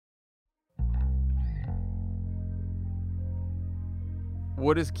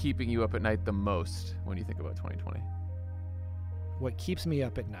What is keeping you up at night the most when you think about 2020? What keeps me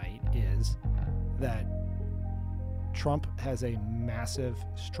up at night is that Trump has a massive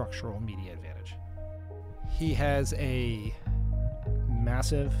structural media advantage. He has a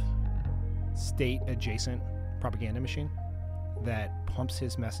massive state-adjacent propaganda machine that pumps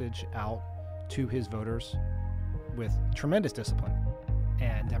his message out to his voters with tremendous discipline.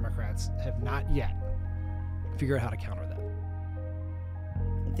 And Democrats have not yet figured out how to counter that.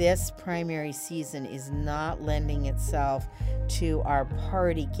 This primary season is not lending itself to our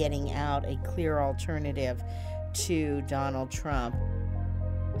party getting out a clear alternative to Donald Trump.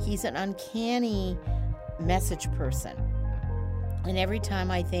 He's an uncanny message person. And every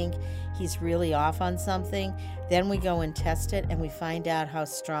time I think he's really off on something, then we go and test it and we find out how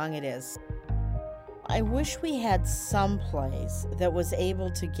strong it is. I wish we had some place that was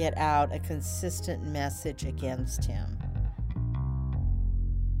able to get out a consistent message against him.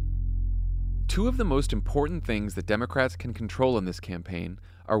 Two of the most important things that Democrats can control in this campaign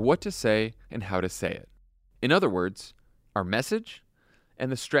are what to say and how to say it. In other words, our message and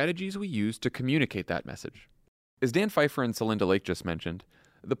the strategies we use to communicate that message. As Dan Pfeiffer and Celinda Lake just mentioned,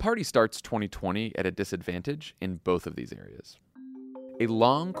 the party starts 2020 at a disadvantage in both of these areas. A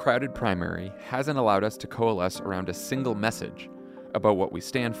long, crowded primary hasn't allowed us to coalesce around a single message about what we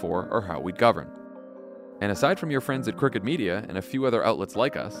stand for or how we govern. And aside from your friends at Crooked Media and a few other outlets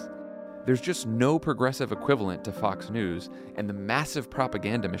like us, there's just no progressive equivalent to Fox News and the massive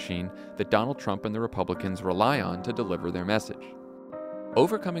propaganda machine that Donald Trump and the Republicans rely on to deliver their message.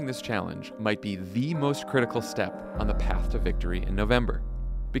 Overcoming this challenge might be the most critical step on the path to victory in November.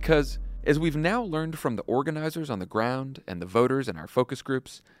 Because, as we've now learned from the organizers on the ground and the voters in our focus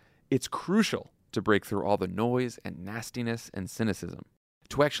groups, it's crucial to break through all the noise and nastiness and cynicism,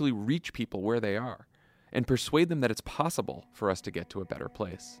 to actually reach people where they are, and persuade them that it's possible for us to get to a better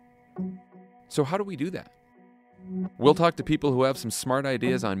place. So how do we do that? We'll talk to people who have some smart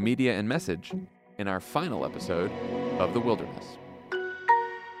ideas on media and message in our final episode of The Wilderness.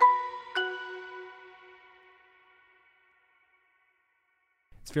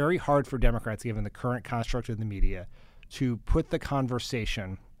 It's very hard for Democrats, given the current construct of the media, to put the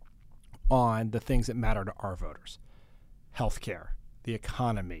conversation on the things that matter to our voters. Healthcare, the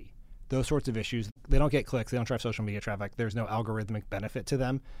economy, those sorts of issues. They don't get clicks. They don't drive social media traffic. There's no algorithmic benefit to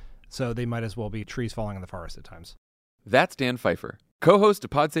them. So they might as well be trees falling in the forest at times. That's Dan Pfeiffer, co-host of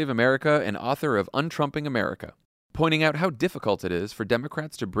Pod Save America and author of Untrumping America, pointing out how difficult it is for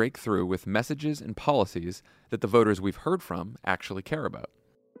Democrats to break through with messages and policies that the voters we've heard from actually care about.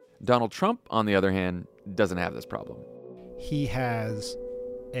 Donald Trump, on the other hand, doesn't have this problem. He has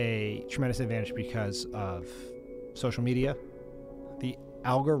a tremendous advantage because of social media. The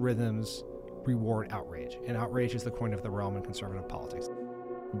algorithms reward outrage, and outrage is the coin of the realm in conservative politics.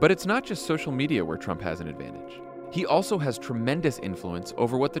 But it's not just social media where Trump has an advantage. He also has tremendous influence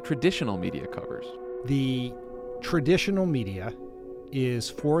over what the traditional media covers. The traditional media is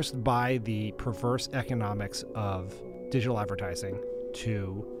forced by the perverse economics of digital advertising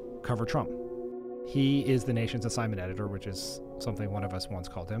to cover Trump. He is the nation's assignment editor, which is something one of us once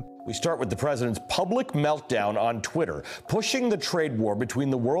called him. We start with the president's public meltdown on Twitter, pushing the trade war between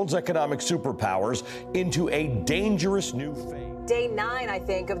the world's economic superpowers into a dangerous new phase. Day 9, I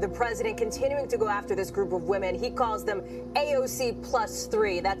think, of the president continuing to go after this group of women. He calls them AOC plus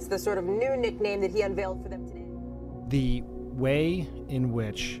 3. That's the sort of new nickname that he unveiled for them today. The way in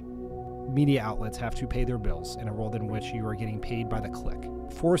which media outlets have to pay their bills in a world in which you are getting paid by the click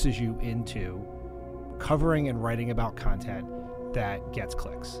forces you into covering and writing about content that gets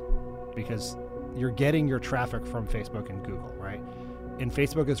clicks, because you're getting your traffic from Facebook and Google, right? And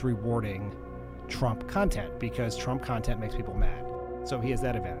Facebook is rewarding Trump content because Trump content makes people mad. So he has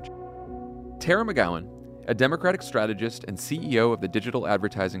that advantage. Tara McGowan, a Democratic strategist and CEO of the digital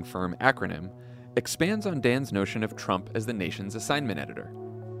advertising firm Acronym, expands on Dan's notion of Trump as the nation's assignment editor.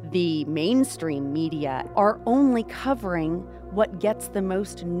 The mainstream media are only covering what gets the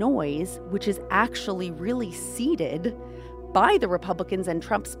most noise, which is actually really seeded by the Republicans and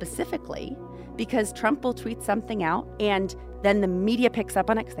Trump specifically, because Trump will tweet something out and then the media picks up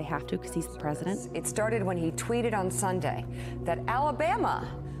on it because they have to, because he's the president. It started when he tweeted on Sunday that Alabama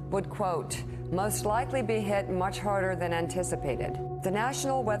would, quote, most likely be hit much harder than anticipated. The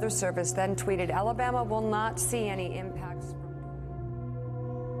National Weather Service then tweeted Alabama will not see any impacts.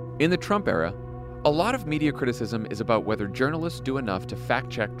 In the Trump era, a lot of media criticism is about whether journalists do enough to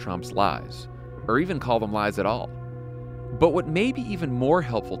fact-check Trump's lies, or even call them lies at all. But what may be even more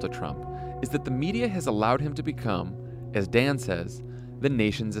helpful to Trump is that the media has allowed him to become, as Dan says, the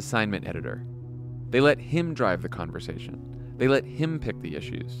nation's assignment editor. They let him drive the conversation. They let him pick the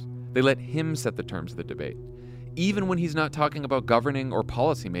issues. They let him set the terms of the debate, even when he's not talking about governing or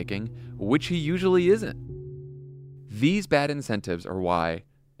policymaking, which he usually isn't. These bad incentives are why,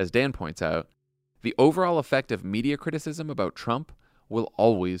 as Dan points out, the overall effect of media criticism about Trump will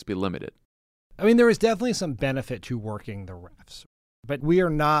always be limited. I mean, there is definitely some benefit to working the refs, but we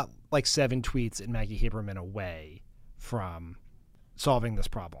are not like 7 tweets and Maggie Haberman away from solving this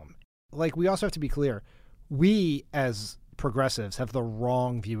problem. Like, we also have to be clear, we as progressives have the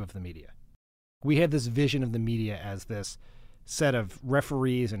wrong view of the media. We have this vision of the media as this set of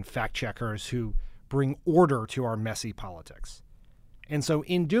referees and fact checkers who bring order to our messy politics. And so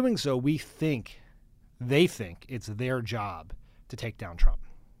in doing so, they think it's their job to take down Trump.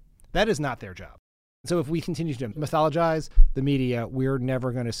 That is not their job. So if we continue to mythologize the media, we're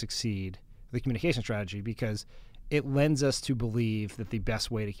never going to succeed with the communication strategy because it lends us to believe that the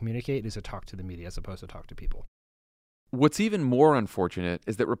best way to communicate is to talk to the media as opposed to talk to people. What's even more unfortunate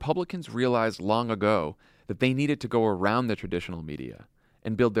is that Republicans realized long ago that they needed to go around the traditional media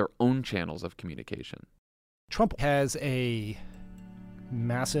and build their own channels of communication. Trump has a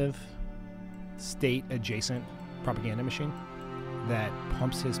massive state-adjacent propaganda machine that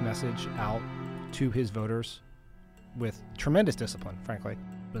pumps his message out to his voters with tremendous discipline, frankly.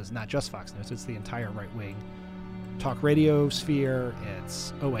 But it's not just Fox News, it's the entire right-wing talk radio sphere,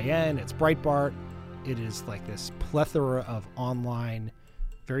 it's OAN, it's Breitbart. It is like this plethora of online,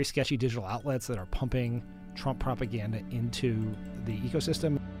 very sketchy digital outlets that are pumping Trump propaganda into the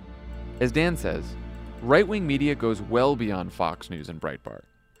ecosystem. As Dan says, right-wing media goes well beyond Fox News and Breitbart,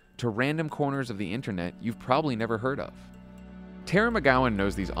 to random corners of the internet you've probably never heard of. Tara McGowan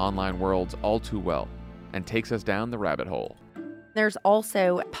knows these online worlds all too well and takes us down the rabbit hole. There's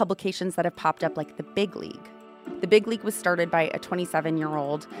also publications that have popped up like The Big League. The Big League was started by a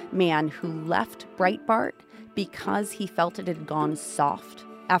 27-year-old man who left Breitbart because he felt it had gone soft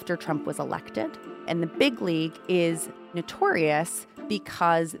after Trump was elected. And The Big League is notorious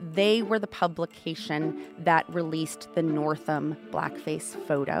because they were the publication that released the Northam blackface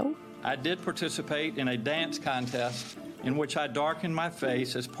photo. I did participate in a dance contest in which I darkened my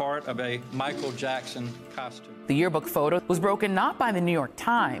face as part of a Michael Jackson costume. The yearbook photo was broken not by the New York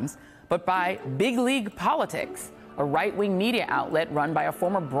Times, but by Big League Politics, a right-wing media outlet run by a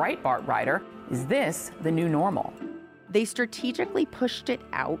former Breitbart writer. Is this the new normal? They strategically pushed it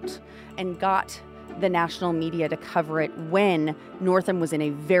out and got the national media to cover it when Northam was in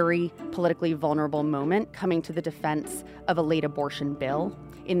a very politically vulnerable moment, coming to the defense of a late abortion bill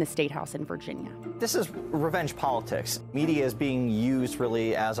in the State House in Virginia. This is revenge politics. Media is being used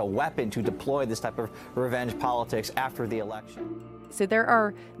really as a weapon to deploy this type of revenge politics after the election. So there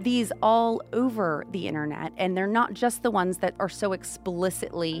are these all over the internet, and they're not just the ones that are so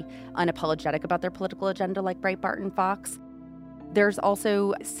explicitly unapologetic about their political agenda like Breitbart and Fox. There's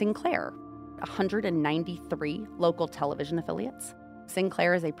also Sinclair, 193 local television affiliates.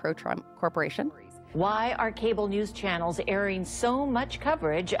 Sinclair is a pro-Trump corporation. Why are cable news channels airing so much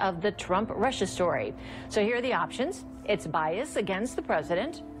coverage of the Trump-Russia story? So here are the options. It's bias against the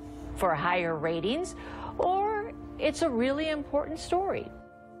president for higher ratings, or it's a really important story.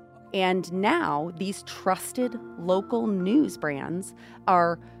 And now these trusted local news brands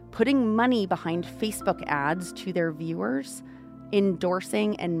are putting money behind Facebook ads to their viewers,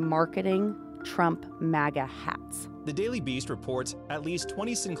 endorsing and marketing Trump MAGA hats. The Daily Beast reports at least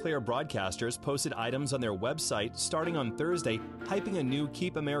 20 Sinclair broadcasters posted items on their website starting on Thursday, hyping a new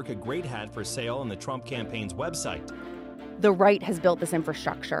Keep America Great hat for sale on the Trump campaign's website. The right has built this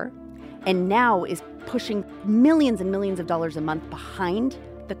infrastructure and now is pushing millions and millions of dollars a month behind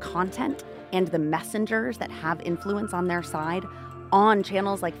the content and the messengers that have influence on their side on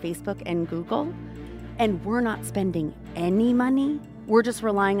channels like Facebook and Google. And we're not spending any money. We're just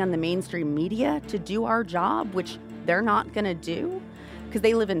relying on the mainstream media to do our job, which they're not going to do because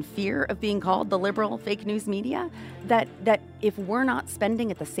they live in fear of being called the liberal fake news media, that if we're not spending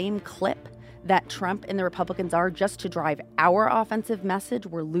at the same clip that Trump and the Republicans are just to drive our offensive message,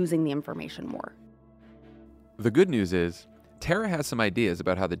 we're losing the information war. The good news is, Tara has some ideas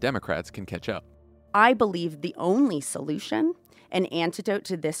about how the Democrats can catch up. I believe the only solution, an antidote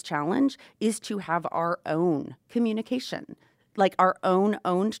to this challenge, is to have our own communication, like our own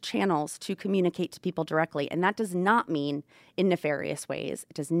owned channels to communicate to people directly. And that does not mean in nefarious ways.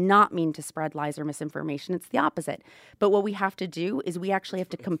 It does not mean to spread lies or misinformation. It's the opposite. But what we have to do is we actually have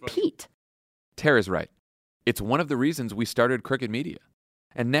to compete. Tara's right. It's one of the reasons we started Crooked Media.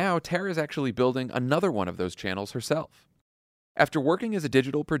 And now Tara's actually building another one of those channels herself. After working as a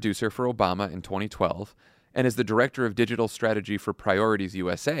digital producer for Obama in 2012 and as the director of digital strategy for Priorities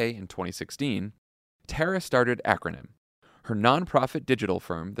USA in 2016, Tara started Acronym, her nonprofit digital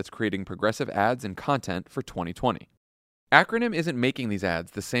firm that's creating progressive ads and content for 2020. Acronym isn't making these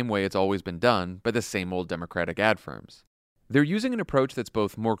ads the same way it's always been done by the same old Democratic ad firms. They're using an approach that's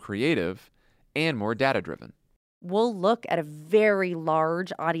both more creative and more data-driven. We'll look at a very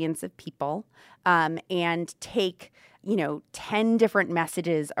large audience of people and take 10 different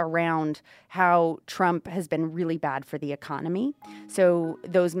messages around how Trump has been really bad for the economy. So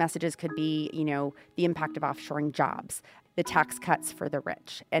those messages could be, the impact of offshoring jobs, the tax cuts for the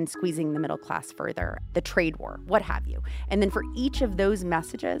rich and squeezing the middle class further, the trade war, what have you. And then for each of those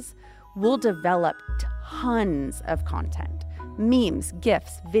messages, we'll develop tons of content, memes,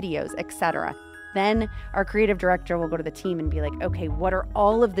 GIFs, videos, etc. Then our creative director will go to the team and be like, okay, what are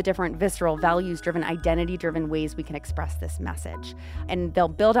all of the different visceral, values-driven, identity-driven ways we can express this message? And they'll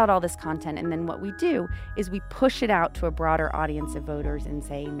build out all this content. And then what we do is we push it out to a broader audience of voters in,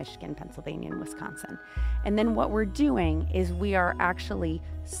 say, Michigan, Pennsylvania, and Wisconsin. And then what we're doing is we are actually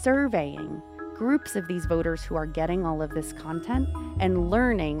surveying groups of these voters who are getting all of this content and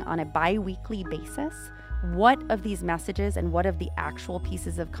learning on a bi-weekly basis what of these messages and what of the actual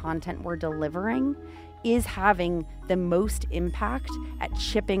pieces of content we're delivering is having the most impact at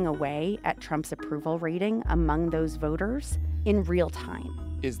chipping away at Trump's approval rating among those voters in real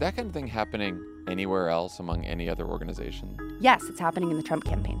time. Is that kind of thing happening anywhere else among any other organization? Yes, it's happening in the Trump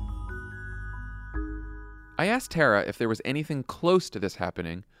campaign. I asked Tara if there was anything close to this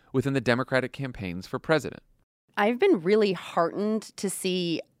happening within the Democratic campaigns for president. I've been really heartened to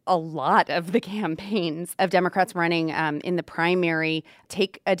see a lot of the campaigns of Democrats running in the primary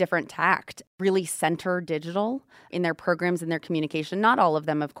take a different tact, really center digital in their programs and their communication. Not all of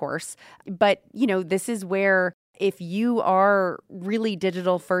them, of course. But, this is where if you are really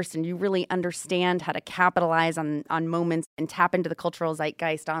digital first and you really understand how to capitalize on moments and tap into the cultural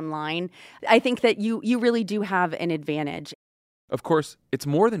zeitgeist online, I think that you really do have an advantage. Of course, it's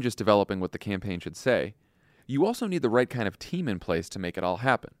more than just developing what the campaign should say. You also need the right kind of team in place to make it all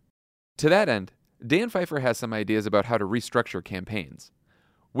happen. To that end, Dan Pfeiffer has some ideas about how to restructure campaigns,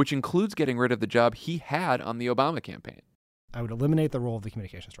 which includes getting rid of the job he had on the Obama campaign. I would eliminate the role of the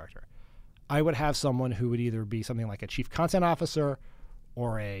communications director. I would have someone who would either be something like a chief content officer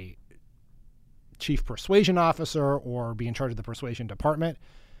or a chief persuasion officer or be in charge of the persuasion department,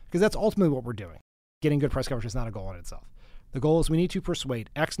 because that's ultimately what we're doing. Getting good press coverage is not a goal in itself. The goal is we need to persuade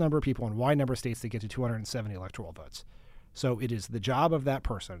X number of people in Y number of states to get to 270 electoral votes. So it is the job of that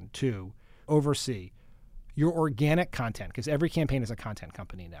person to oversee your organic content, because every campaign is a content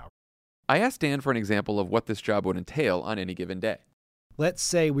company now. I asked Dan for an example of what this job would entail on any given day. Let's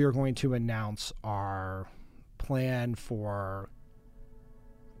say we are going to announce our plan for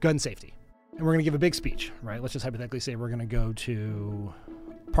gun safety. And we're going to give a big speech, right? Let's just hypothetically say we're going to go to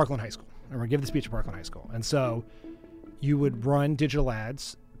Parkland High School. And we're going to give the speech at Parkland High School. And so you would run digital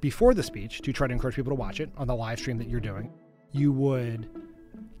ads before the speech to try to encourage people to watch it on the live stream that you're doing. You would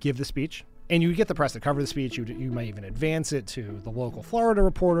give the speech, and you would get the press to cover the speech. You might even advance it to the local Florida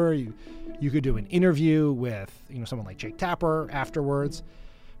reporter. You could do an interview with someone like Jake Tapper afterwards.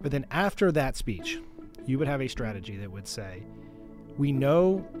 But then after that speech, you would have a strategy that would say, we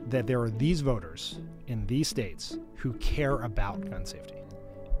know that there are these voters in these states who care about gun safety,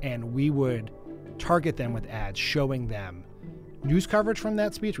 and we would target them with ads showing them news coverage from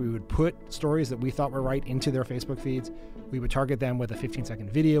that speech. We would put stories that we thought were right into their Facebook feeds. We would target them with a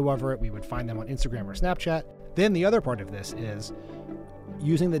 15-second video of it. We would find them on Instagram or Snapchat. Then the other part of this is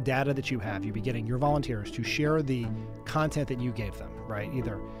using the data that you have. You'd be getting your volunteers to share the content that you gave them, right?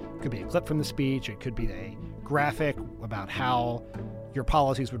 Either it could be a clip from the speech, it could be a graphic about how your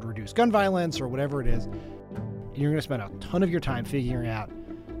policies would reduce gun violence or whatever it is. And you're going to spend a ton of your time figuring out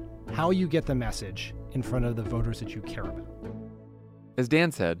how you get the message in front of the voters that you care about. As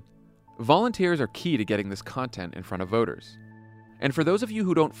Dan said, volunteers are key to getting this content in front of voters. And for those of you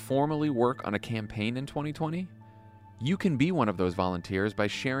who don't formally work on a campaign in 2020, you can be one of those volunteers by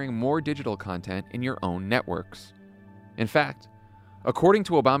sharing more digital content in your own networks. In fact, according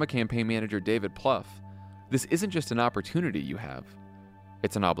to Obama campaign manager David Plouffe, this isn't just an opportunity you have,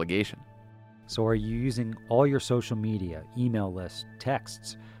 it's an obligation. So are you using all your social media, email lists,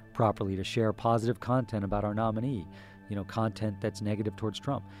 texts properly to share positive content about our nominee? Content that's negative towards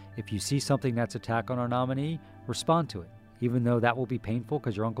Trump. If you see something that's attack on our nominee, respond to it. Even though that will be painful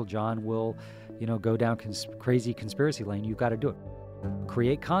because your Uncle John will, go down crazy conspiracy lane, you've got to do it.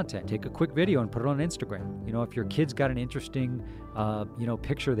 Create content. Take a quick video and put it on Instagram. If your kid's got an interesting,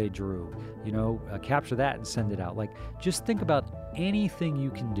 picture they drew, capture that and send it out. Just think about anything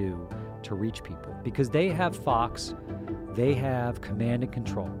you can do to reach people, because they have Fox, they have command and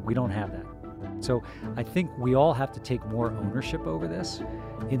control. We don't have that. So I think we all have to take more ownership over this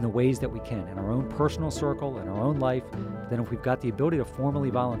in the ways that we can, in our own personal circle, in our own life. Then if we've got the ability to formally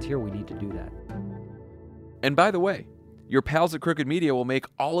volunteer, we need to do that. And by the way, your pals at Crooked Media will make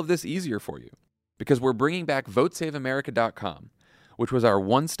all of this easier for you because we're bringing back VoteSaveAmerica.com, which was our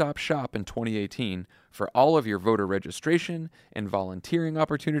one-stop shop in 2018 for all of your voter registration and volunteering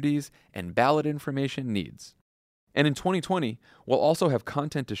opportunities and ballot information needs. And in 2020, we'll also have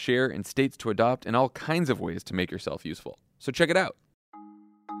content to share and states to adopt and all kinds of ways to make yourself useful. So check it out.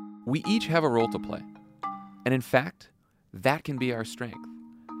 We each have a role to play. And in fact, that can be our strength.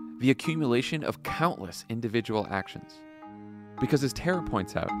 The accumulation of countless individual actions. Because as Tara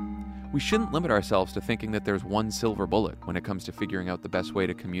points out, we shouldn't limit ourselves to thinking that there's one silver bullet when it comes to figuring out the best way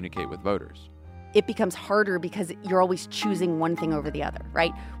to communicate with voters. It becomes harder because you're always choosing one thing over the other,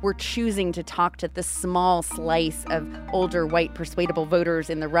 right? We're choosing to talk to the small slice of older, white, persuadable voters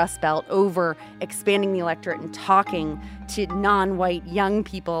in the Rust Belt over expanding the electorate and talking to non-white young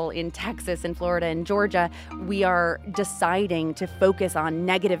people in Texas and Florida and Georgia. We are deciding to focus on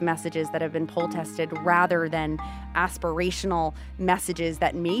negative messages that have been poll tested rather than aspirational messages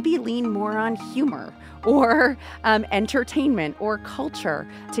that maybe lean more on humor or entertainment or culture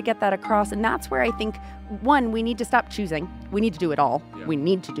to get that across. And that's where I think, one, we need to stop choosing. We need to do it all. Yeah. We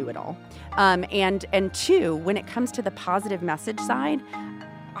need to do it all. And two, when it comes to the positive message side,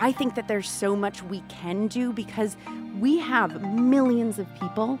 I think that there's so much we can do because we have millions of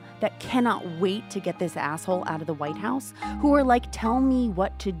people that cannot wait to get this asshole out of the White House who are like, tell me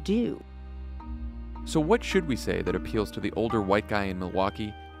what to do. So what should we say that appeals to the older white guy in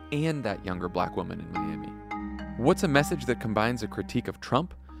Milwaukee and that younger black woman in Miami? What's a message that combines a critique of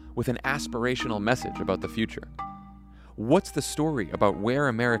Trump with an aspirational message about the future? What's the story about where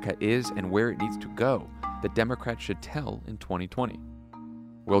America is and where it needs to go that Democrats should tell in 2020?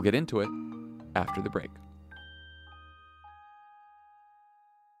 We'll get into it after the break.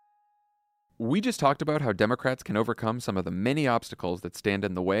 We just talked about how Democrats can overcome some of the many obstacles that stand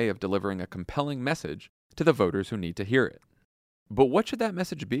in the way of delivering a compelling message to the voters who need to hear it. But what should that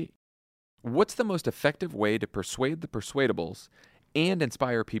message be? What's the most effective way to persuade the persuadables and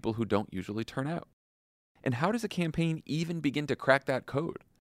inspire people who don't usually turn out? And how does a campaign even begin to crack that code?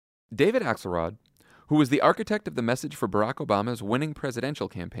 David Axelrod, who was the architect of the message for Barack Obama's winning presidential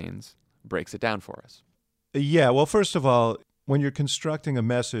campaigns, breaks it down for us. Yeah, well, first of all, when you're constructing a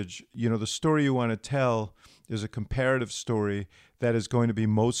message, the story you want to tell is a comparative story that is going to be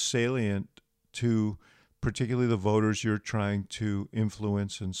most salient to particularly the voters you're trying to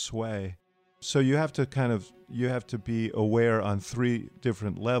influence and sway. So you have to be aware on three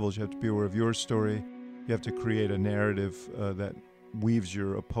different levels. You have to be aware of your story. You have to create a narrative that weaves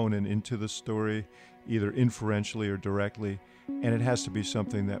your opponent into the story, either inferentially or directly, and it has to be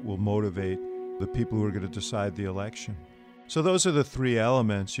something that will motivate the people who are going to decide the election. So those are the three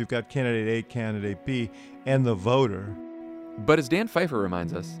elements. You've got candidate A, candidate B, and the voter. But as Dan Pfeiffer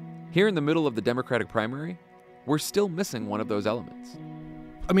reminds us, here in the middle of the Democratic primary, we're still missing one of those elements.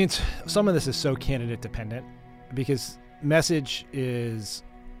 I mean, some of this is so candidate dependent because message is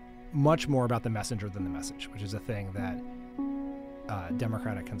much more about the messenger than the message, which is a thing that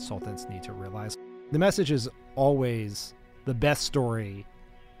Democratic consultants need to realize. The message is always the best story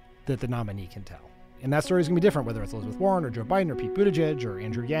that the nominee can tell. And that story is going to be different, whether it's Elizabeth Warren or Joe Biden or Pete Buttigieg or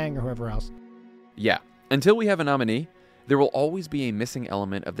Andrew Yang or whoever else. Yeah, until we have a nominee, there will always be a missing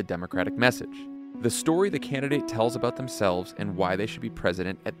element of the Democratic message. The story the candidate tells about themselves and why they should be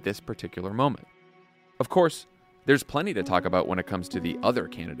president at this particular moment. Of course, there's plenty to talk about when it comes to the other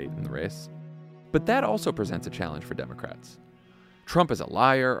candidate in the race. But that also presents a challenge for Democrats. Trump is a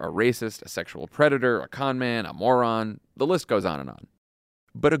liar, a racist, a sexual predator, a con man, a moron. The list goes on and on.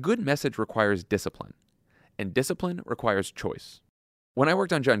 But a good message requires discipline, and discipline requires choice. When I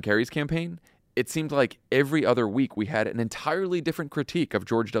worked on John Kerry's campaign, it seemed like every other week we had an entirely different critique of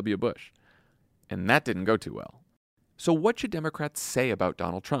George W. Bush. And that didn't go too well. So what should Democrats say about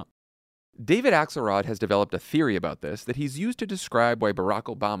Donald Trump? David Axelrod has developed a theory about this that he's used to describe why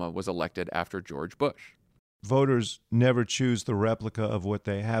Barack Obama was elected after George Bush. Voters never choose the replica of what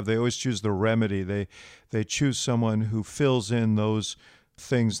they have. They always choose the remedy. They choose someone who fills in those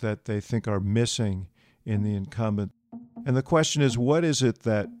things that they think are missing in the incumbent. And the question is, what is it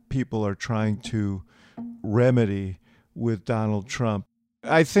that people are trying to remedy with Donald Trump?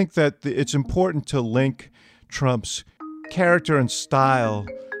 I think that it's important to link Trump's character and style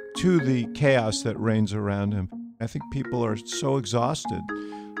to the chaos that reigns around him. I think people are so exhausted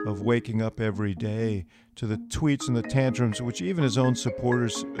of waking up every day to the tweets and the tantrums, which even his own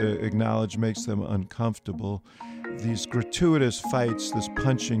supporters acknowledge makes them uncomfortable. these gratuitous fights, this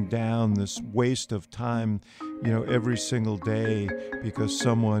punching down, this waste of time, every single day because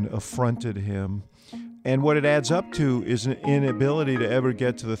someone affronted him. And what it adds up to is an inability to ever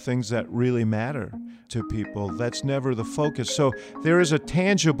get to the things that really matter to people. That's never the focus. So there is a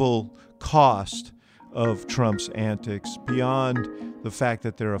tangible cost of Trump's antics beyond the fact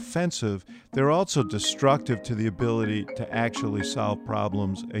that they're offensive. They're also destructive to the ability to actually solve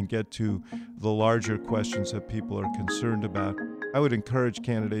problems and get to the larger questions that people are concerned about. I would encourage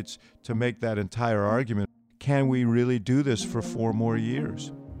candidates to make that entire argument. Can we really do this for 4 more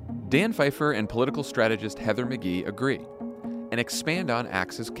years? Dan Pfeiffer and political strategist Heather McGhee agree and expand on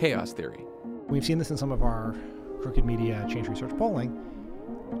Axe's chaos theory. We've seen this in some of our Crooked Media Change Research polling.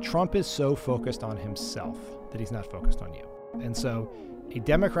 Trump is so focused on himself that he's not focused on you. And so a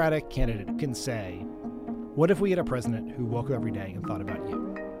Democratic candidate can say, what if we had a president who woke up every day and thought about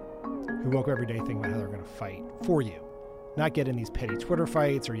you? Who woke up every day thinking about how they're going to fight for you? Not get in these petty Twitter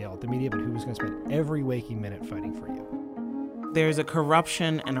fights or yell at the media, but who was going to spend every waking minute fighting for you? There's a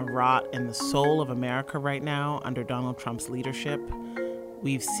corruption and a rot in the soul of America right now under Donald Trump's leadership.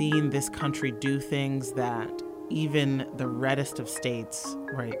 We've seen this country do things that even the reddest of states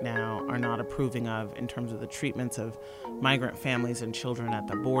right now are not approving of in terms of the treatments of migrant families and children at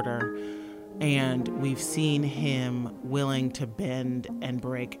the border. And we've seen him willing to bend and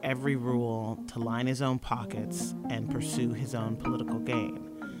break every rule to line his own pockets and pursue his own political gain.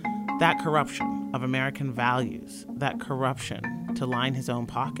 That corruption of American values, that corruption to line his own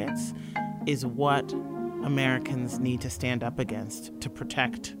pockets, is what Americans need to stand up against to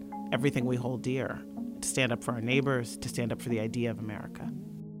protect everything we hold dear, to stand up for our neighbors, to stand up for the idea of America.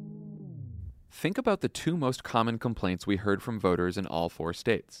 Think about the 2 most common complaints we heard from voters in all 4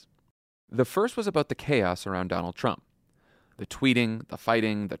 states. The first was about the chaos around Donald Trump. The tweeting, the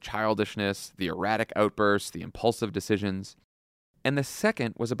fighting, the childishness, the erratic outbursts, the impulsive decisions. And the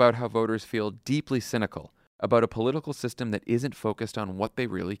second was about how voters feel deeply cynical about a political system that isn't focused on what they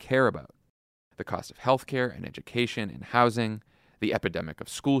really care about. The cost of healthcare and education and housing, the epidemic of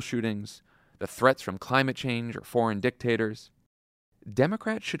school shootings, the threats from climate change or foreign dictators.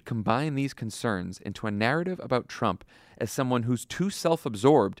 Democrats should combine these concerns into a narrative about Trump as someone who's too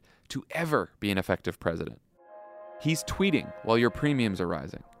self-absorbed to ever be an effective president. He's tweeting while your premiums are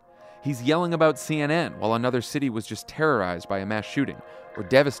rising. He's yelling about CNN while another city was just terrorized by a mass shooting or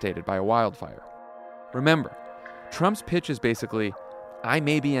devastated by a wildfire. Remember, Trump's pitch is basically, I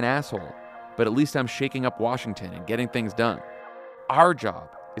may be an asshole, but at least I'm shaking up Washington and getting things done. Our job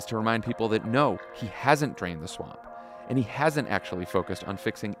is to remind people that no, he hasn't drained the swamp, and he hasn't actually focused on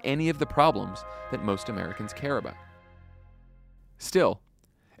fixing any of the problems that most Americans care about. Still,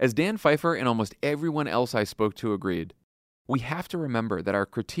 as Dan Pfeiffer and almost everyone else I spoke to agreed, we have to remember that our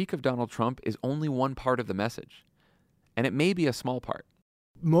critique of Donald Trump is only one part of the message, and it may be a small part.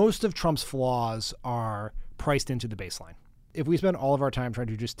 Most of Trump's flaws are priced into the baseline. If we spend all of our time trying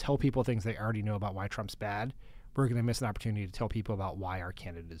to just tell people things they already know about why Trump's bad, we're going to miss an opportunity to tell people about why our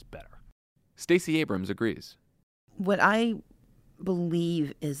candidate is better. Stacey Abrams agrees. What I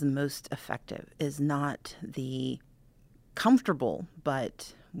believe is most effective is not the comfortable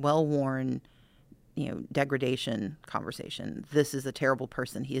but well-worn, degradation conversation. This is a terrible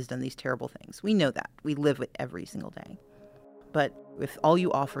person. He has done these terrible things. We know that. We live with every single day. But if all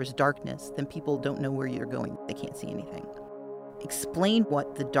you offer is darkness, then people don't know where you're going. They can't see anything. Explain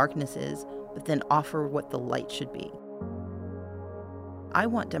what the darkness is, but then offer what the light should be. I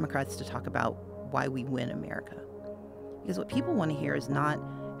want Democrats to talk about why we win America. Because what people want to hear is not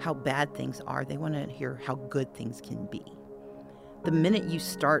how bad things are. They want to hear how good things can be. The minute you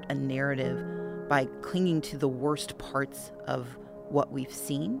start a narrative by clinging to the worst parts of what we've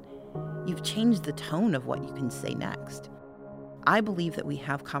seen, you've changed the tone of what you can say next. I believe that we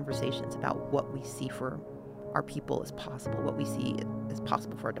have conversations about what we see for our people as possible, what we see as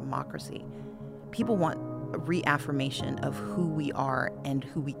possible for our democracy. People want a reaffirmation of who we are and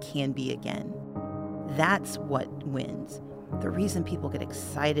who we can be again. That's what wins. The reason people get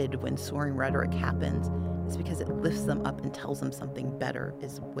excited when soaring rhetoric happens is because it lifts them up and tells them something better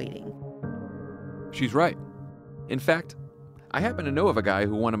is waiting. She's right. In fact, I happen to know of a guy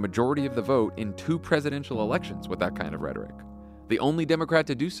who won a majority of the vote in 2 presidential elections with that kind of rhetoric. The only Democrat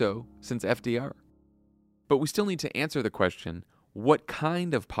to do so since FDR. But we still need to answer the question, what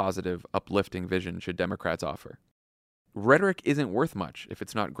kind of positive, uplifting vision should Democrats offer? Rhetoric isn't worth much if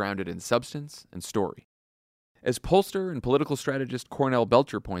it's not grounded in substance and story. As pollster and political strategist Cornell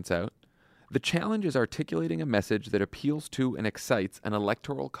Belcher points out, the challenge is articulating a message that appeals to and excites an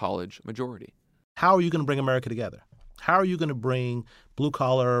electoral college majority. How are you going to bring America together? How are you going to bring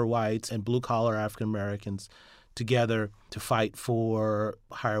blue-collar whites and blue-collar African Americans together to fight for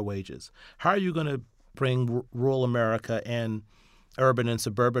higher wages? How are you going to bring rural America and urban and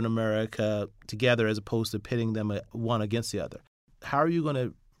suburban America together as opposed to pitting them one against the other? How are you going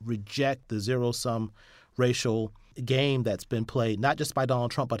to reject the zero-sum racial game that's been played, not just by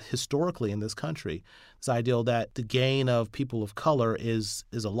Donald Trump, but historically in this country? This ideal that the gain of people of color is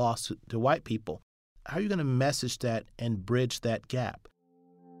a loss to white people. How are you going to message that and bridge that gap?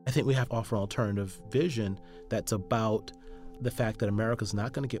 I think we have to offer an alternative vision that's about the fact that America's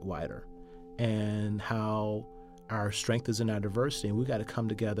not going to get whiter and how our strength is in our diversity, and we got to come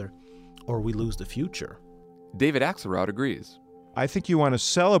together or we lose the future. David Axelrod agrees. I think you want to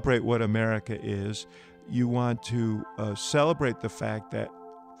celebrate what America is. You want to celebrate the fact that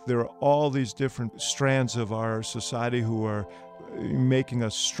there are all these different strands of our society who are making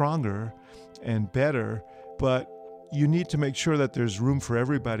us stronger and better, but you need to make sure that there's room for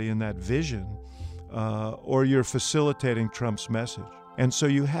everybody in that vision, or you're facilitating Trump's message. And so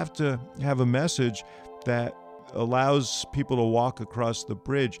you have to have a message that allows people to walk across the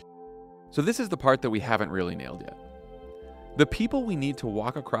bridge. So this is the part that we haven't really nailed yet. The people we need to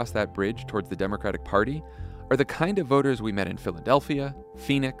walk across that bridge towards the Democratic Party are the kind of voters we met in Philadelphia,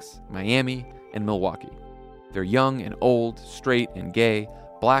 Phoenix, Miami, and Milwaukee. They're young and old, straight and gay,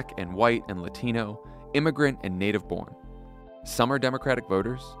 black and white and Latino, immigrant and native born. Some are Democratic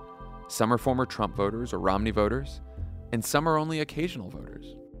voters, some are former Trump voters or Romney voters, and some are only occasional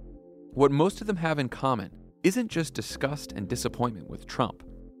voters. What most of them have in common isn't just disgust and disappointment with Trump,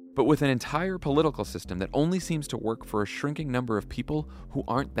 but with an entire political system that only seems to work for a shrinking number of people who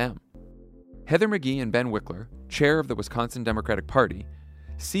aren't them. Heather McGhee and Ben Wickler, chair of the Wisconsin Democratic Party,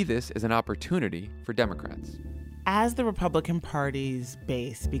 see this as an opportunity for Democrats. As the Republican Party's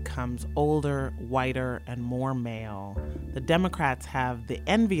base becomes older, whiter, and more male, the Democrats have the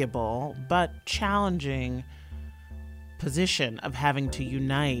enviable but challenging position of having to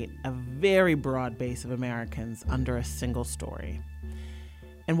unite a very broad base of Americans under a single story.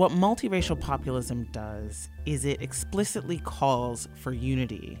 And what multiracial populism does is it explicitly calls for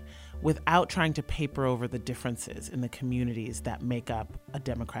unity without trying to paper over the differences in the communities that make up a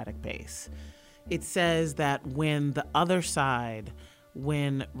Democratic base. It says that when the other side,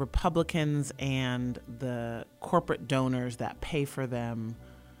 when Republicans and the corporate donors that pay for them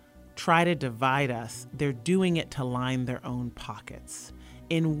try to divide us, they're doing it to line their own pockets.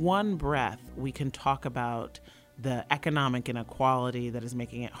 In one breath, we can talk about the economic inequality that is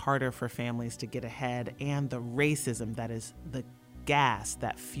making it harder for families to get ahead, and the racism that is the gas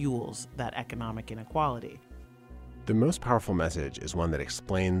that fuels that economic inequality. The most powerful message is one that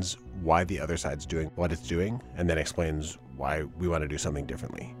explains why the other side's doing what it's doing, and then explains why we want to do something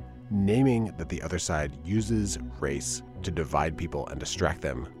differently. Naming that the other side uses race to divide people and distract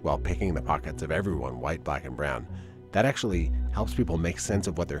them while picking the pockets of everyone, white, black, and brown, that actually helps people make sense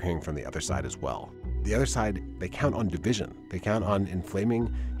of what they're hearing from the other side as well. The other side, they count on division. They count on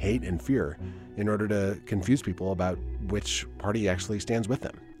inflaming hate and fear in order to confuse people about which party actually stands with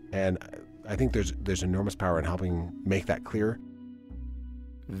them. And I think there's enormous power in helping make that clear.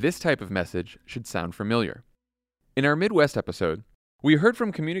 This type of message should sound familiar. In our Midwest episode, we heard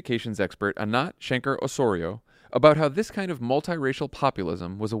from communications expert Anat Shenker-Osorio about how this kind of multiracial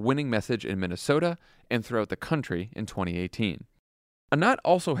populism was a winning message in Minnesota and throughout the country in 2018. Anat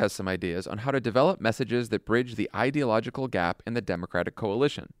also has some ideas on how to develop messages that bridge the ideological gap in the Democratic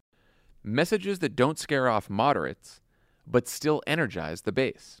coalition. Messages that don't scare off moderates, but still energize the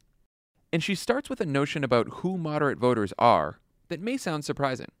base. And she starts with a notion about who moderate voters are that may sound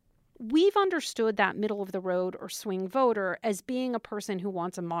surprising. We've understood that middle-of-the-road or swing voter as being a person who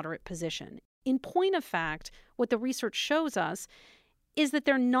wants a moderate position. In point of fact, what the research shows us is that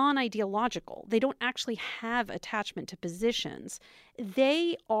they're non-ideological. They don't actually have attachment to positions.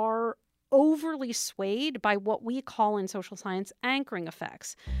 They are overly swayed by what we call in social science anchoring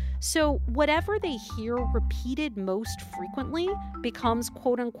effects. So whatever they hear repeated most frequently becomes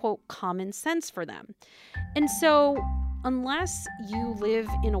quote-unquote common sense for them. And so unless you live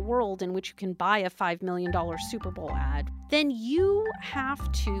in a world in which you can buy a $5 million Super Bowl ad, then you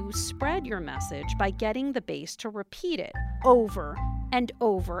have to spread your message by getting the base to repeat it over and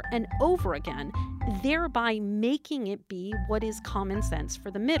over and over again, thereby making it be what is common sense for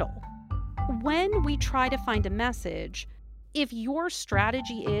the middle. When we try to find a message, if your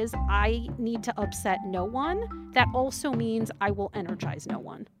strategy is, I need to upset no one, that also means I will energize no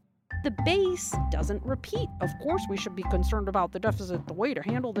one. The base doesn't repeat. Of course, we should be concerned about the deficit. The way to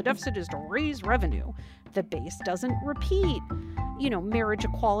handle the deficit is to raise revenue. The base doesn't repeat. Marriage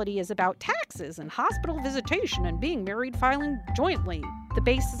equality is about taxes and hospital visitation and being married filing jointly. The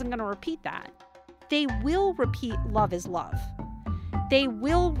base isn't going to repeat that. they will repeat love is love. They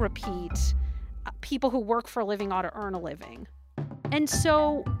will repeat people who work for a living ought to earn a living. And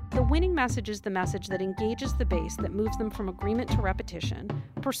so the winning message is the message that engages the base, that moves them from agreement to repetition,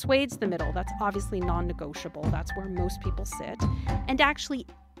 persuades the middle, that's obviously non-negotiable, that's where most people sit, and actually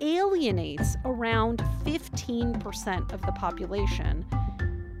alienates around 15% of the population.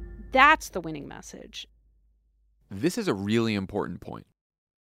 That's the winning message. This is a really important point.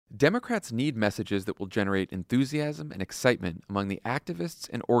 Democrats need messages that will generate enthusiasm and excitement among the activists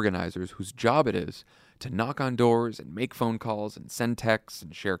and organizers whose job it is to knock on doors and make phone calls and send texts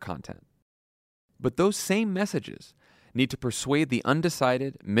and share content. But those same messages need to persuade the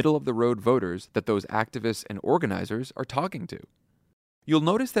undecided, middle-of-the-road voters that those activists and organizers are talking to. You'll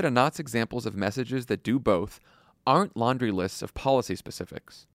notice that Anat's examples of messages that do both aren't laundry lists of policy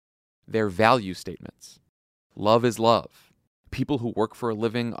specifics. They're value statements. Love is love. People who work for a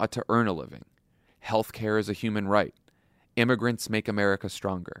living ought to earn a living. Healthcare is a human right. Immigrants make America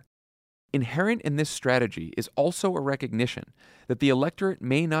stronger. Inherent in this strategy is also a recognition that the electorate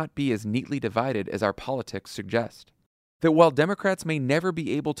may not be as neatly divided as our politics suggest. That while Democrats may never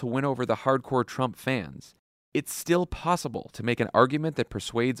be able to win over the hardcore Trump fans, it's still possible to make an argument that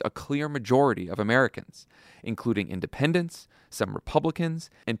persuades a clear majority of Americans, including independents, some Republicans,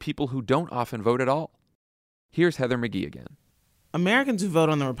 and people who don't often vote at all. Here's Heather McGhee again. Americans who vote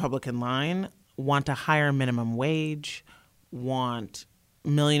on the Republican line want a higher minimum wage, want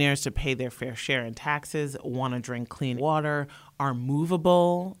millionaires to pay their fair share in taxes, want to drink clean water, are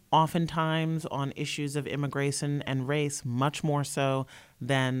movable oftentimes on issues of immigration and race, much more so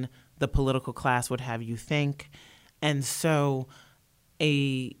than the political class would have you think. And so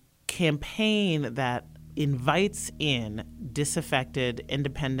a campaign that invites in disaffected,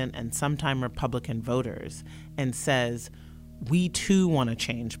 independent, and sometimes Republican voters and says, we too want to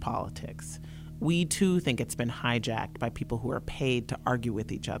change politics. We too think it's been hijacked by people who are paid to argue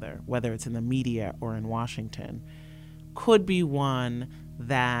with each other, whether it's in the media or in Washington, could be one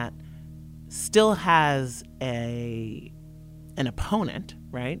that still has an opponent,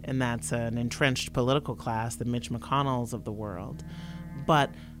 right? And that's an entrenched political class, the Mitch McConnells of the world,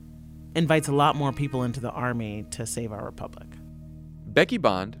 but invites a lot more people into the army to save our republic. Becky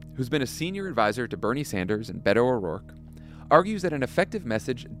Bond, who's been a senior advisor to Bernie Sanders and Beto O'Rourke, argues that an effective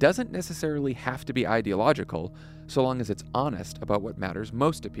message doesn't necessarily have to be ideological so long as it's honest about what matters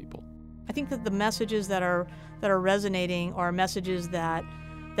most to people. I think that the messages that are resonating are messages that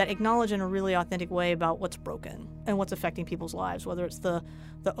acknowledge in a really authentic way about what's broken and what's affecting people's lives, whether it's the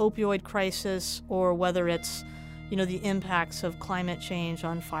opioid crisis or whether it's the impacts of climate change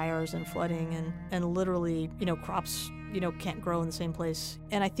on fires and flooding and literally crops can't grow in the same place.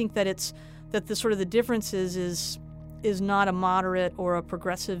 And I think that the sort of the difference is not a moderate or a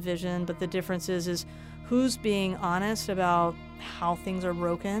progressive vision, but the difference is who's being honest about how things are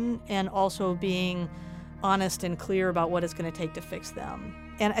broken and also being honest and clear about what it's going to take to fix them.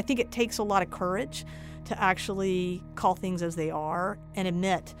 And I think it takes a lot of courage to actually call things as they are and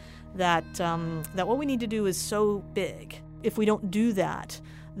admit that what we need to do is so big. If we don't do that,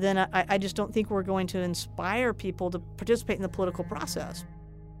 then I just don't think we're going to inspire people to participate in the political process.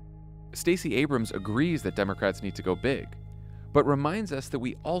 Stacey Abrams agrees that Democrats need to go big, but reminds us that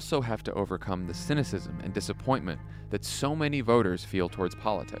we also have to overcome the cynicism and disappointment that so many voters feel towards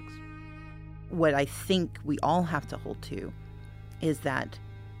politics. What I think we all have to hold to is that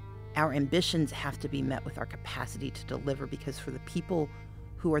our ambitions have to be met with our capacity to deliver, because for the people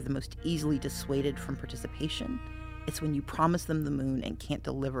who are the most easily dissuaded from participation, it's when you promise them the moon and can't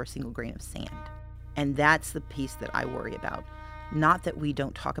deliver a single grain of sand. And that's the piece that I worry about. Not that we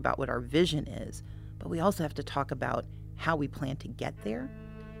don't talk about what our vision is, but we also have to talk about how we plan to get there.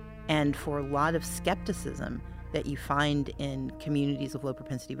 And for a lot of skepticism that you find in communities of low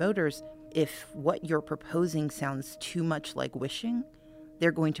propensity voters, if what you're proposing sounds too much like wishing,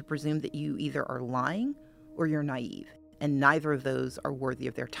 they're going to presume that you either are lying or you're naive. And neither of those are worthy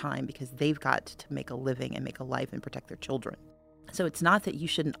of their time, because they've got to make a living and make a life and protect their children. So it's not that you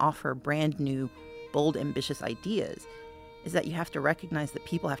shouldn't offer brand new, bold, ambitious ideas. Is that you have to recognize that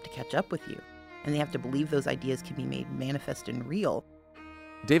people have to catch up with you, and they have to believe those ideas can be made manifest and real.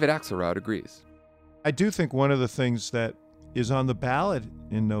 David Axelrod agrees. I do think one of the things that is on the ballot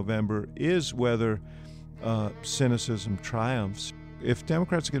in November is whether cynicism triumphs. If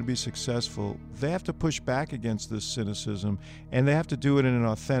Democrats are going to be successful, they have to push back against this cynicism, and they have to do it in an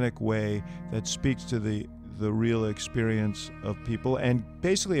authentic way that speaks to the real experience of people and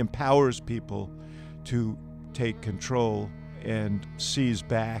basically empowers people to take control and seize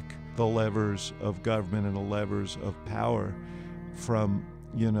back the levers of government and the levers of power from,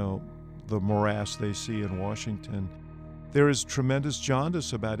 the morass they see in Washington. There is tremendous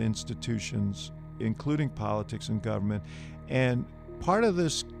jaundice about institutions, including politics and government, and part of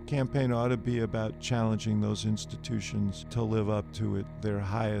this campaign ought to be about challenging those institutions to live up to their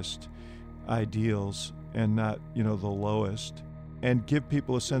highest ideals and not, the lowest, and give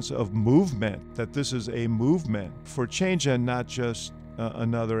people a sense of movement, that this is a movement for change and not just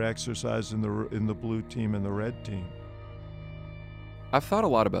another exercise in the blue team and the red team. I've thought a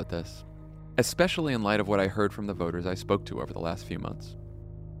lot about this, especially in light of what I heard from the voters I spoke to over the last few months.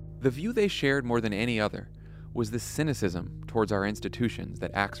 The view they shared more than any other was the cynicism towards our institutions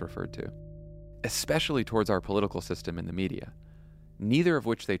that Axe referred to, especially towards our political system and the media, neither of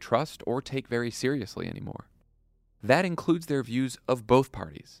which they trust or take very seriously anymore. That includes their views of both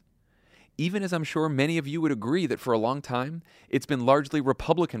parties. Even as I'm sure many of you would agree that for a long time, it's been largely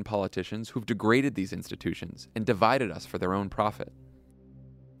Republican politicians who've degraded these institutions and divided us for their own profit.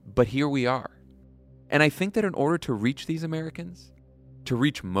 But here we are. And I think that in order to reach these Americans, to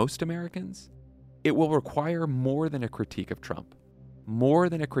reach most Americans, it will require more than a critique of Trump, more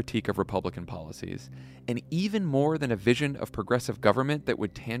than a critique of Republican policies, and even more than a vision of progressive government that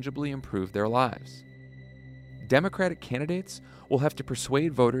would tangibly improve their lives. Democratic candidates will have to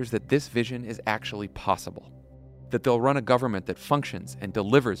persuade voters that this vision is actually possible, that they'll run a government that functions and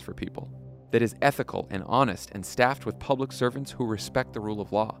delivers for people, that is ethical and honest and staffed with public servants who respect the rule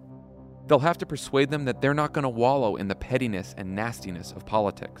of law. They'll have to persuade them that they're not going to wallow in the pettiness and nastiness of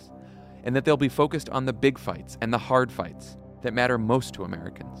politics, and that they'll be focused on the big fights and the hard fights that matter most to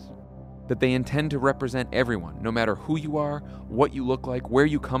Americans, that they intend to represent everyone, no matter who you are, what you look like, where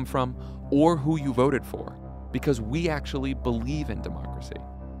you come from, or who you voted for, because we actually believe in democracy.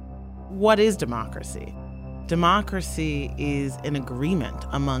 What is democracy? Democracy is an agreement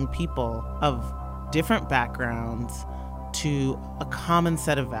among people of different backgrounds to a common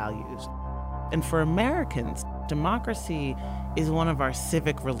set of values. And for Americans, democracy is one of our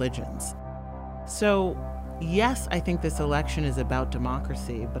civic religions. So, yes, I think this election is about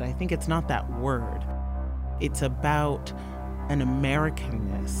democracy, but I think it's not that word. It's about an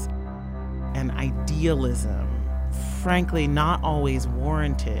Americanness, an idealism, frankly not always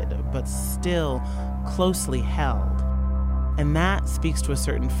warranted, but still closely held. And that speaks to a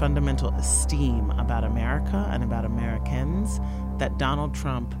certain fundamental esteem about America and about Americans that Donald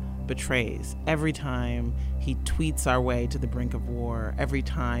Trump betrays every time he tweets our way to the brink of war, every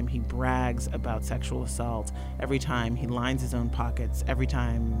time he brags about sexual assault, every time he lines his own pockets, every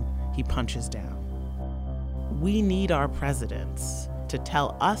time he punches down. We need our presidents to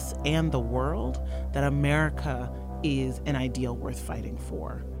tell us and the world that America is an ideal worth fighting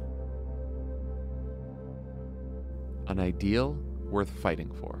for. An ideal worth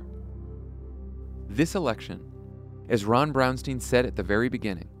fighting for. This election, as Ron Brownstein said at the very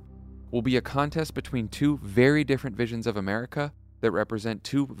beginning, will be a contest between two very different visions of America that represent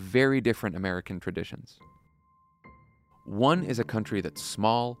two very different American traditions. One is a country that's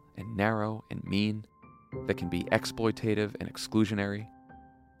small and narrow and mean, that can be exploitative and exclusionary,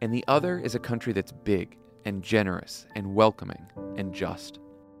 and the other is a country that's big and generous and welcoming and just.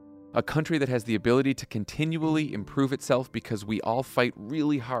 A country that has the ability to continually improve itself because we all fight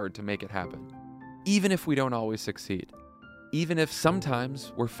really hard to make it happen, even if we don't always succeed, even if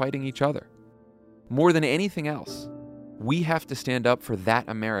sometimes we're fighting each other. More than anything else, we have to stand up for that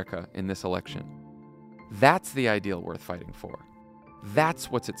America in this election. That's the ideal worth fighting for. That's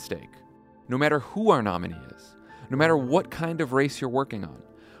what's at stake. No matter who our nominee is, no matter what kind of race you're working on,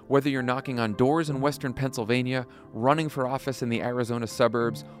 whether you're knocking on doors in Western Pennsylvania, running for office in the Arizona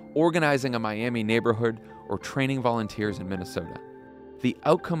suburbs, organizing a Miami neighborhood, or training volunteers in Minnesota. The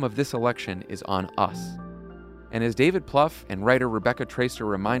outcome of this election is on us. And as David Plouffe and writer Rebecca Traister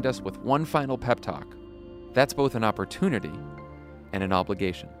remind us with one final pep talk, that's both an opportunity and an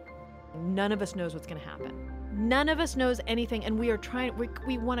obligation. None of us knows what's going to happen. None of us knows anything, and we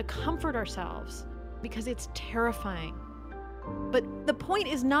want to comfort ourselves because it's terrifying. But the point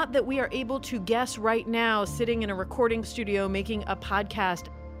is not that we are able to guess right now, sitting in a recording studio making a podcast.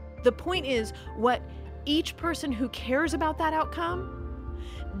 The point is what each person who cares about that outcome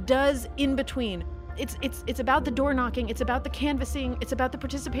does in between. It's about the door knocking, it's about the canvassing, it's about the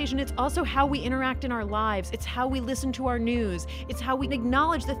participation, it's also how we interact in our lives, it's how we listen to our news, it's how we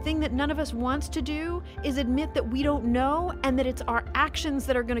acknowledge the thing that none of us wants to do is admit that we don't know and that it's our actions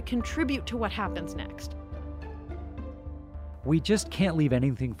that are going to contribute to what happens next. We just can't leave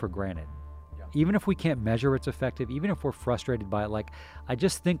anything for granted. Even if we can't measure its effective, even if we're frustrated by it, I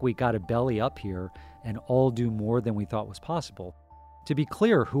just think we got to belly up here and all do more than we thought was possible. To be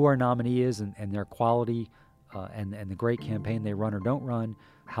clear who our nominee is and their quality and the great campaign they run or don't run,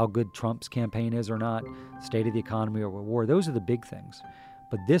 how good Trump's campaign is or not, state of the economy or war. Those are the big things.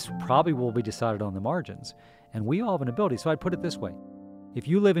 But this probably will be decided on the margins. And we all have an ability. So I'd put it this way. If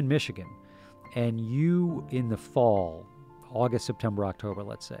you live in Michigan and you, in the fall, August, September, October,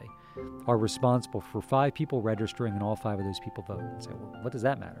 let's say, are responsible for 5 people registering and all 5 of those people vote, and say, well, what does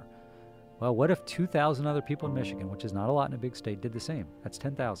that matter? Well, what if 2,000 other people in Michigan, which is not a lot in a big state, did the same? That's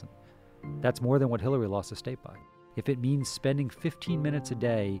 10,000. That's more than what Hillary lost the state by. If it means spending 15 minutes a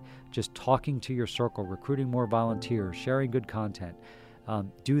day just talking to your circle, recruiting more volunteers, sharing good content,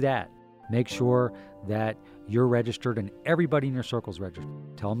 do that. Make sure that you're registered and everybody in your circle is registered.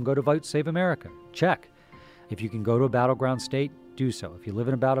 Tell them go to Vote Save America. Check. If you can go to a battleground state, do so. If you live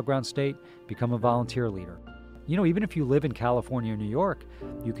in a battleground state, become a volunteer leader. You know, even if you live in California or New York,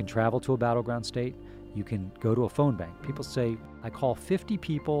 you can travel to a battleground state. You can go to a phone bank. People say, I call 50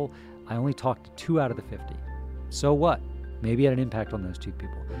 people. I only talk to 2 out of the 50. So what? Maybe it had an impact on those 2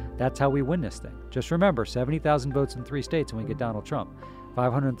 people. That's how we win this thing. Just remember, 70,000 votes in 3 states and we get Donald Trump.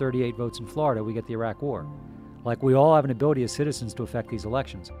 538 votes in Florida, we get the Iraq War. Like, we all have an ability as citizens to affect these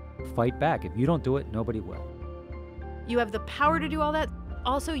elections. Fight back. If you don't do it, nobody will. You have the power to do all that.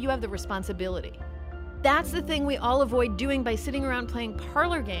 Also, you have the responsibility. That's the thing we all avoid doing by sitting around playing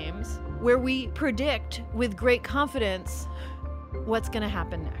parlor games where we predict with great confidence what's going to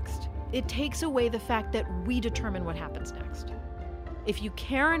happen next. It takes away the fact that we determine what happens next. If you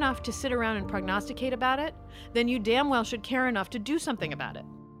care enough to sit around and prognosticate about it, then you damn well should care enough to do something about it.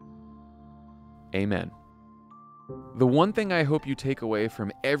 Amen. The one thing I hope you take away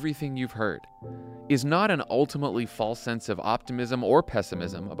from everything you've heard is not an ultimately false sense of optimism or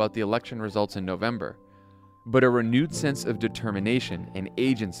pessimism about the election results in November, but a renewed sense of determination and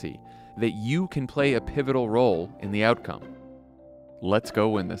agency that you can play a pivotal role in the outcome. Let's go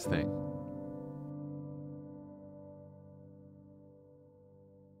win this thing.